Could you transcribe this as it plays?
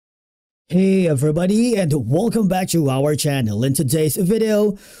Hey everybody, and welcome back to our channel. In today's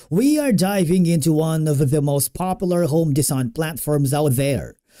video, we are diving into one of the most popular home design platforms out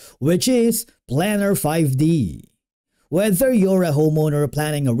there, which is Planner 5D. Whether you're a homeowner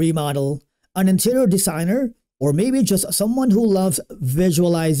planning a remodel, an interior designer, or maybe just someone who loves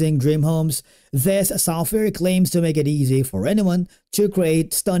visualizing dream homes, this software claims to make it easy for anyone to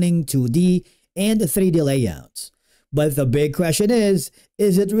create stunning 2D and 3D layouts. But the big question is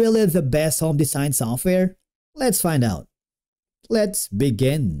it really the best home design software? Let's find out. Let's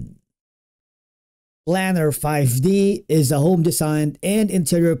begin. Planner 5D is a home design and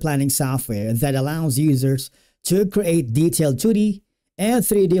interior planning software that allows users to create detailed 2D and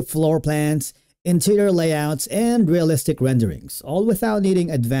 3D floor plans, interior layouts, and realistic renderings, all without needing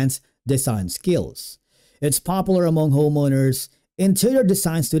advanced design skills. It's popular among homeowners, interior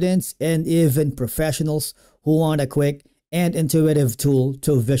design students, and even professionals who want a quick and intuitive tool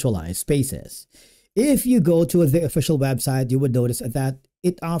to visualize spaces. If you go to the official website, you would notice that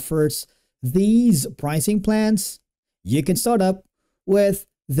it offers these pricing plans. You can start up with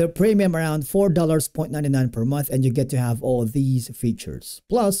the premium around $4.99 per month, and you get to have all these features,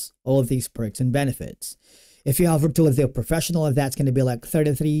 plus all these perks and benefits. If you hover to the professional, that's going to be like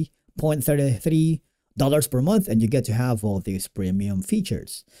 $33.33 per month, and you get to have all these premium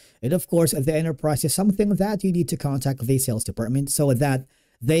features. And of course, the enterprise is something that you need to contact the sales department so that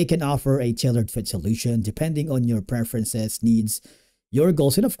they can offer a tailored fit solution depending on your preferences, needs, your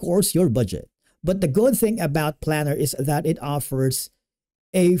goals, and of course your budget. But the good thing about Planner is that it offers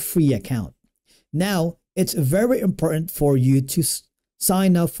a free account. Now, it's very important for you to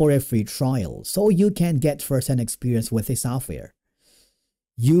sign up for a free trial so you can get first-hand experience with the software.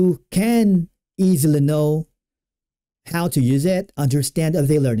 You can easily know how to use it, understand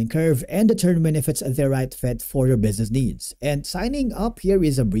the learning curve, and determine if it's the right fit for your business needs. And signing up here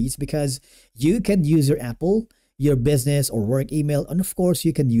is a breeze because you can use your Apple, your business or work email, and of course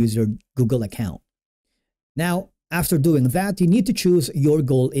you can use your Google account. Now, after doing that, you need to choose your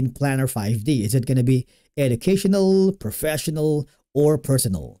goal in Planner 5D. Is it going to be educational, professional, or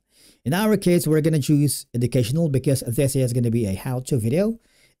personal? In our case, we're going to choose educational because this is going to be a how-to video.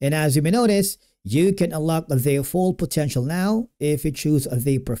 And as you may notice, you can unlock their full potential now if you choose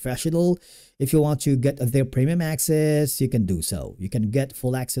the professional. If you want to get their premium access, you can do so. You can get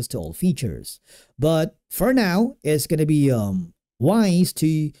full access to all features. But for now, it's going to be wise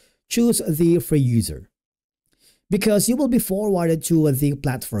to choose the free user, because you will be forwarded to the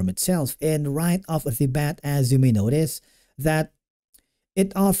platform itself. And right off of the bat, as you may notice, that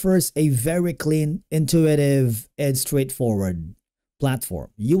it offers a very clean, intuitive, and straightforward platform.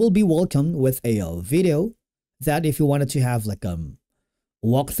 You will be welcomed with a video that if you wanted to have like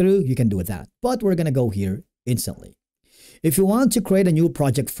walkthrough, you can do that. But we're gonna go here instantly. If you want to create a new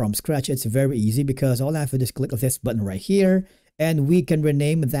project from scratch, it's very easy because all I have to do is click this button right here, and we can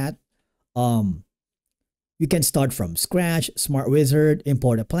rename that. You can start from scratch, Smart Wizard,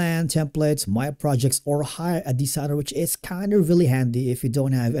 import a plan, templates, my projects, or hire a designer, which is kind of really handy if you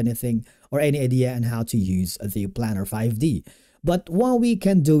don't have anything or any idea on how to use the Planner 5D. But what we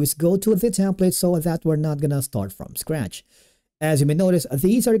can do is go to the template so that we're not going to start from scratch. As you may notice,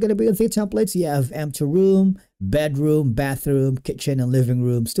 these are going to be the templates. You have empty room, bedroom, bathroom, kitchen and living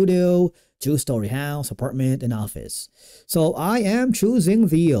room, studio, two-story house, apartment, and office. So I am choosing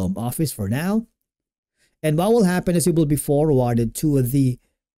the office for now. And what will happen is it will be forwarded to the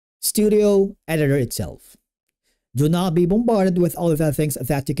studio editor itself. Do not be bombarded with all of the things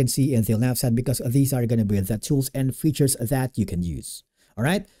that you can see in the left side because these are going to be the tools and features that you can use. All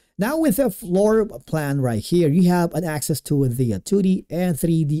right. Now with the floor plan right here, you have an access to the 2D and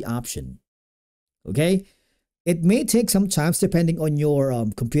 3D option. Okay. It may take some time depending on your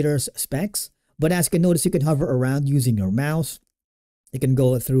computer's specs, but as you can notice, you can hover around using your mouse. You can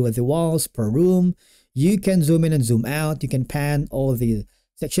go through the walls per room. You can zoom in and zoom out. You can pan all the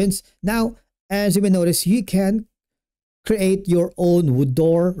sections. Now, as you may notice, you can create your own wood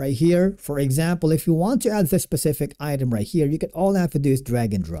door right here. For example, if you want to add this specific item right here, you can all have to do is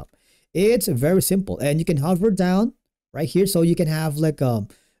drag and drop. It's very simple, and you can hover down right here so you can have like a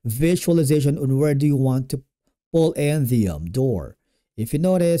visualization on where do you want to pull in the door. If you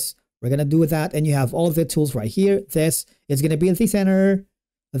notice, we're gonna do that, and you have all the tools right here. This is gonna be in the center.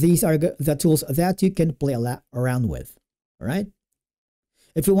 These are the tools that you can play around with. All right.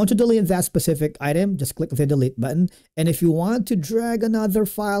 If you want to delete that specific item, just click the delete button. And if you want to drag another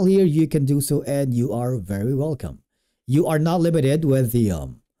file here, you can do so, and you are very welcome. You are not limited with the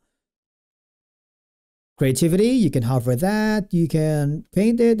creativity. You can hover that. You can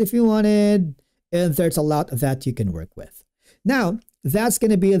paint it if you wanted. And there's a lot that you can work with. Now, that's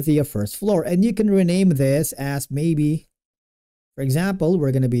going to be the first floor. And you can rename this as maybe, for example,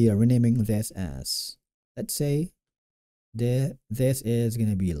 we're going to be renaming this as, let's say, this is going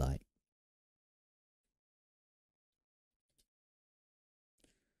to be like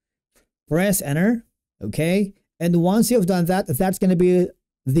press enter. Okay. And once you've done that, that's going to be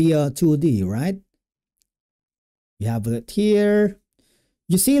the 2D, right? You have it here.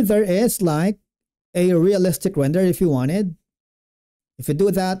 You see there is like a realistic render if you wanted. If you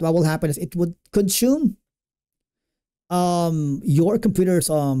do that, what will happen is it would consume your computer's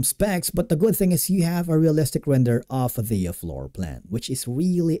specs, but the good thing is you have a realistic render of the floor plan, which is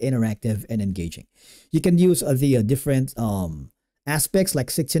really interactive and engaging. You can use the different aspects like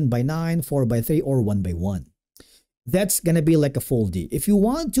 16:9, 4:3, or 1:1. That's gonna be like a full D. If you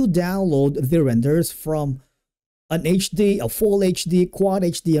want to download the renders from an HD, a full HD, quad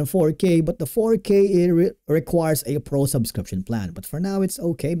HD, and 4K, but the 4K requires a pro subscription plan. But for now, it's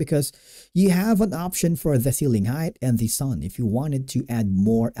okay because you have an option for the ceiling height and the sun if you wanted to add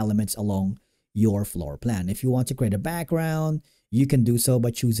more elements along your floor plan. If you want to create a background, you can do so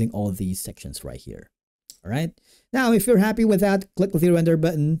by choosing all these sections right here. All right. Now, if you're happy with that, click the render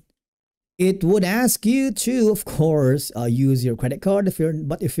button. It would ask you to, of course, use your credit card.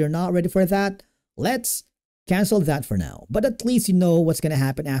 But if you're not ready for that, let's cancel that for now. But at least you know what's going to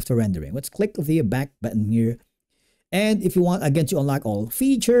happen after rendering. Let's click the back button here. And if you want, again, to unlock all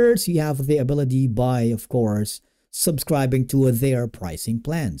features, you have the ability by, of course, subscribing to their pricing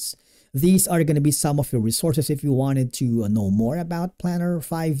plans. These are going to be some of your resources if you wanted to know more about Planner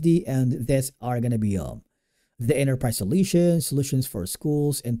 5D. And these are going to be the enterprise solutions for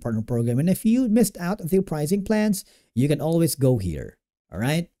schools and partner program. And if you missed out the pricing plans, you can always go here. All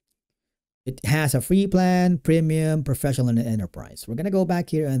right. It has a free plan, premium, professional, and enterprise. We're going to go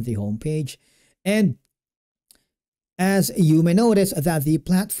back here on the home page. And as you may notice that the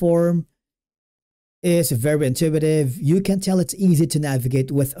platform is very intuitive. You can tell it's easy to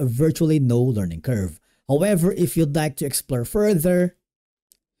navigate with a virtually no learning curve. However, if you'd like to explore further,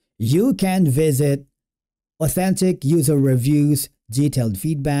 you can visit authentic user reviews, detailed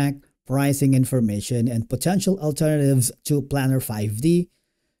feedback, pricing information, and potential alternatives to Planner 5D.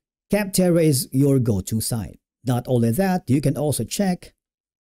 Capterra is your go-to site. Not only that, you can also check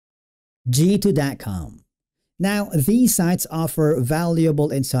G2.com. Now, these sites offer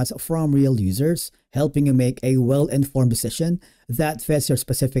valuable insights from real users, helping you make a well-informed decision that fits your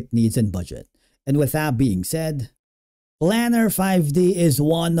specific needs and budget. And with that being said, Planner 5D is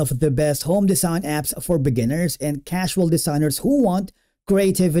one of the best home design apps for beginners and casual designers who want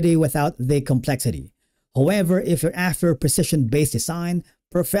creativity without the complexity. However, if you're after precision-based design,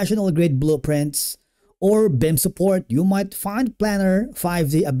 professional-grade blueprints, or BIM support, you might find Planner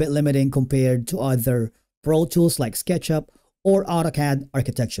 5D a bit limiting compared to other pro tools like SketchUp or AutoCAD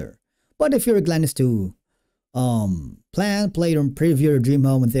architecture. But if your plan is to plan, play, or preview your dream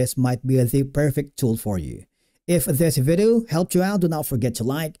home, this might be the perfect tool for you. If this video helped you out, do not forget to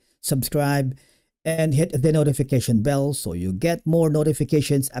like, subscribe, and hit the notification bell so you get more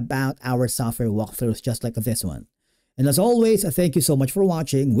notifications about our software walkthroughs just like this one. And as always, thank you so much for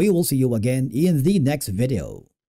watching. We will see you again in the next video.